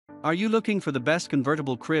Are you looking for the best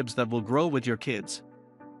convertible cribs that will grow with your kids?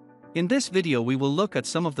 In this video we will look at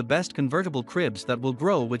some of the best convertible cribs that will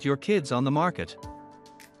grow with your kids on the market.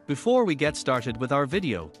 Before we get started with our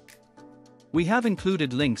video, we have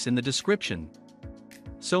included links in the description,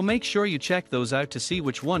 so make sure you check those out to see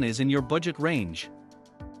which one is in your budget range.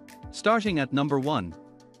 Starting at number 1.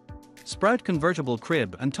 Sprout Convertible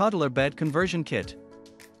Crib and Toddler Bed Conversion Kit.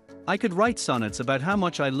 I could write sonnets about how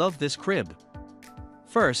much I love this crib.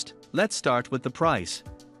 First, let's start with the price.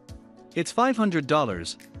 It's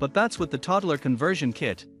 $500, but that's with the toddler conversion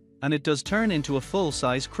kit, and it does turn into a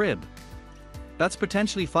full-size crib. That's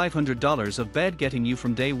potentially $500 of bed getting you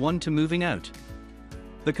from day one to moving out.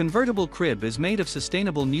 The convertible crib is made of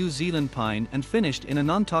sustainable New Zealand pine and finished in a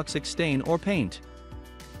non-toxic stain or paint.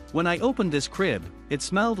 When I opened this crib, it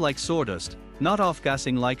smelled like sawdust, not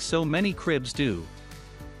off-gassing like so many cribs do.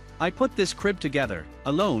 I put this crib together,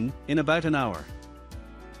 alone, in about an hour.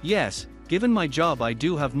 Yes, given my job I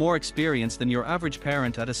do have more experience than your average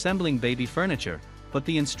parent at assembling baby furniture, but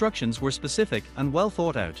the instructions were specific and well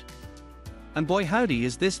thought out. And boy howdy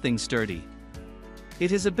is this thing sturdy.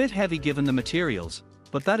 It is a bit heavy given the materials,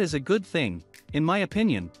 but that is a good thing, in my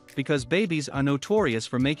opinion, because babies are notorious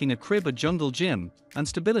for making a crib a jungle gym, and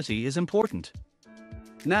stability is important.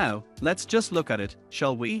 Now, let's just look at it,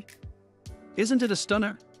 shall we? Isn't it a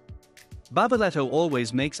stunner? Babyletto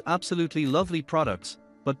always makes absolutely lovely products,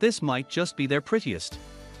 but this might just be their prettiest.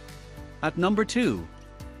 At number 2.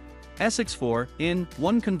 Essex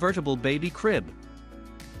 4-in-1 Convertible Baby Crib.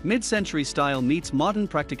 Mid-century style meets modern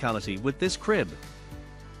practicality with this crib.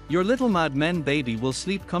 Your little Mad Men baby will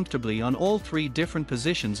sleep comfortably on all 3 different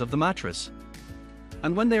positions of the mattress.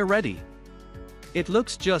 And when they're ready, it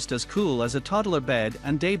looks just as cool as a toddler bed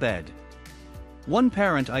and daybed. One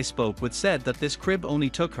parent I spoke with said that this crib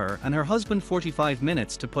only took her and her husband 45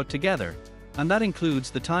 minutes to put together, and that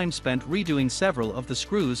includes the time spent redoing several of the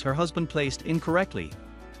screws her husband placed incorrectly.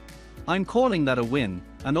 I'm calling that a win,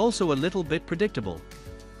 and also a little bit predictable.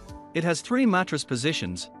 It has 3 mattress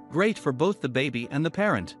positions, great for both the baby and the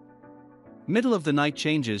parent. Middle of the night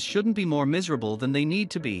changes shouldn't be more miserable than they need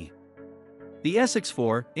to be. The Essex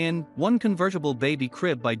 4-in-1 Convertible Baby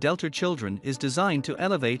Crib by Delta Children is designed to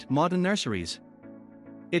elevate modern nurseries.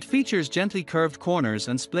 It features gently curved corners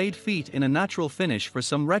and splayed feet in a natural finish for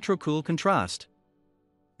some retro-cool contrast.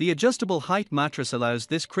 The adjustable height mattress allows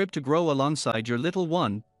this crib to grow alongside your little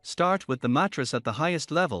one. Start with the mattress at the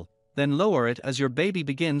highest level, then lower it as your baby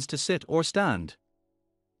begins to sit or stand.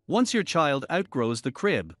 Once your child outgrows the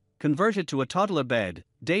crib, convert it to a toddler bed,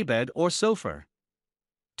 daybed or sofa.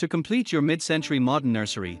 To complete your mid-century modern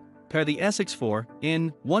nursery, pair the Essex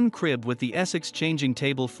 4-in-1 crib with the Essex Changing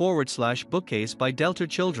Table / bookcase by Delta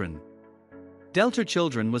Children. Delta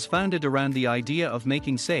Children was founded around the idea of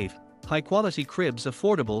making safe, high-quality cribs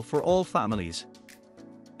affordable for all families.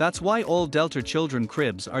 That's why all Delta Children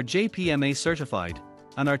cribs are JPMA certified,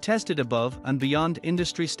 and are tested above and beyond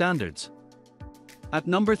industry standards. At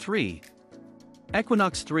number 3.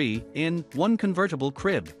 Equinox 3-in-1 Convertible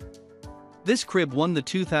Crib. This crib won the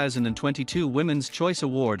 2022 Women's Choice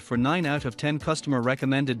Award for 9 out of 10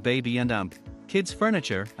 customer-recommended baby and amp, kids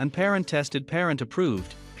furniture and parent-tested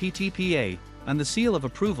parent-approved, PTPA, and the seal of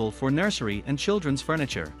approval for nursery and children's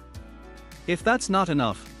furniture. If that's not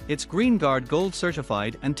enough, it's Green Guard Gold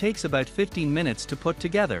certified and takes about 15 minutes to put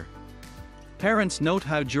together. Parents note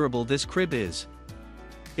how durable this crib is.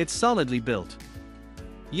 It's solidly built.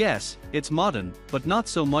 Yes, it's modern, but not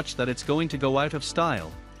so much that it's going to go out of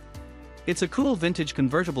style. It's a cool vintage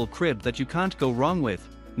convertible crib that you can't go wrong with,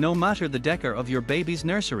 no matter the decor of your baby's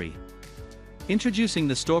nursery. Introducing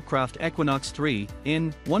the Storecraft Equinox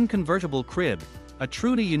 3-in-1 Convertible Crib, a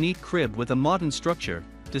truly unique crib with a modern structure,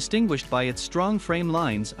 distinguished by its strong frame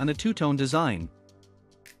lines and a two-tone design.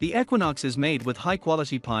 The Equinox is made with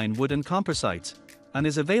high-quality pine wood and composites, and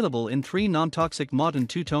is available in 3 non-toxic modern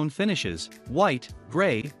two-tone finishes: white,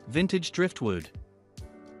 gray, vintage driftwood.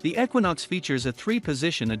 The Equinox features a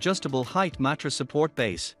 3-position adjustable height mattress support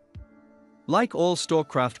base. Like all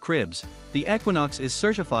Storecraft cribs, the Equinox is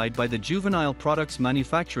certified by the Juvenile Products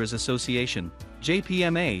Manufacturers Association,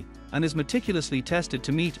 JPMA, and is meticulously tested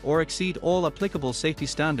to meet or exceed all applicable safety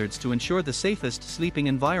standards to ensure the safest sleeping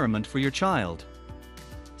environment for your child.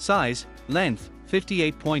 Size: length,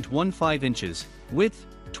 58.15 inches, width,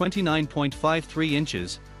 29.53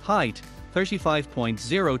 inches, height,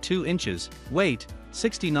 35.02 inches, weight,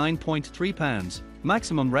 69.3 pounds,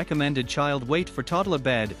 maximum recommended child weight for toddler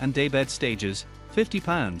bed and daybed stages, 50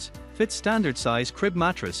 pounds, fits standard size crib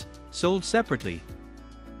mattress, sold separately.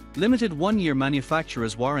 Limited 1-year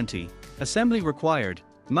manufacturer's warranty, assembly required,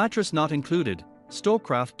 mattress not included,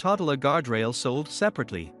 Storecraft Toddler guardrail sold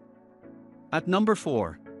separately. At number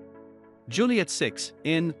 4. Juliette 6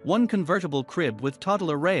 in 1 convertible crib with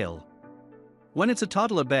toddler rail. When it's a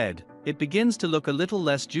toddler bed, it begins to look a little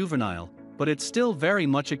less juvenile, but it's still very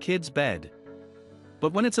much a kid's bed.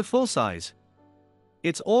 But when it's a full size,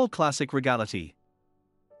 it's all classic regality.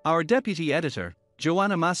 Our deputy editor,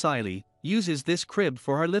 Joanna Masaili, uses this crib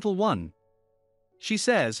for her little one. She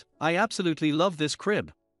says, "I absolutely love this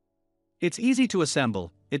crib. It's easy to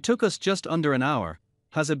assemble, it took us just under an hour,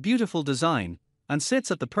 has a beautiful design, and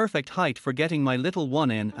sits at the perfect height for getting my little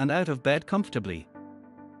one in and out of bed comfortably.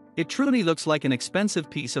 It truly looks like an expensive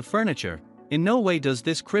piece of furniture. In no way does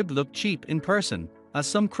this crib look cheap in person, as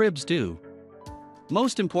some cribs do.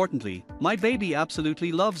 Most importantly, my baby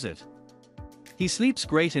absolutely loves it. He sleeps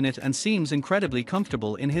great in it and seems incredibly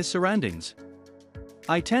comfortable in his surroundings.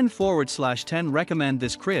 I 10/10 recommend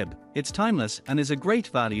this crib. It's timeless and is a great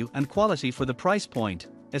value and quality for the price point,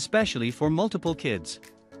 especially for multiple kids.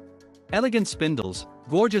 Elegant spindles,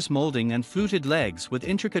 gorgeous molding and fluted legs with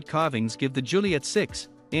intricate carvings give the Juliette 6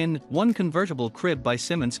 in 1 convertible crib by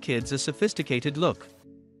Simmons Kids a sophisticated look.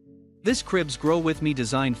 This crib's Grow With Me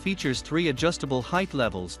design features 3 adjustable height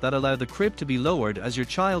levels that allow the crib to be lowered as your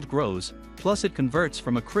child grows, plus it converts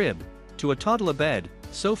from a crib to a toddler bed,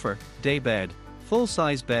 sofa, day bed,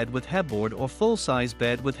 full-size bed with headboard or full-size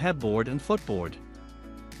bed with headboard and footboard.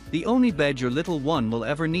 The only bed your little one will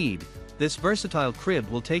ever need, this versatile crib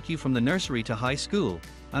will take you from the nursery to high school,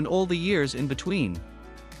 and all the years in between.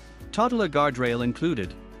 Toddler guardrail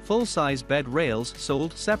included, full-size bed rails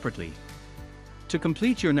sold separately. To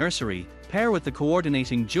complete your nursery, pair with the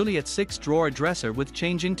coordinating Juliette 6 drawer dresser with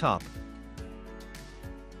changing top.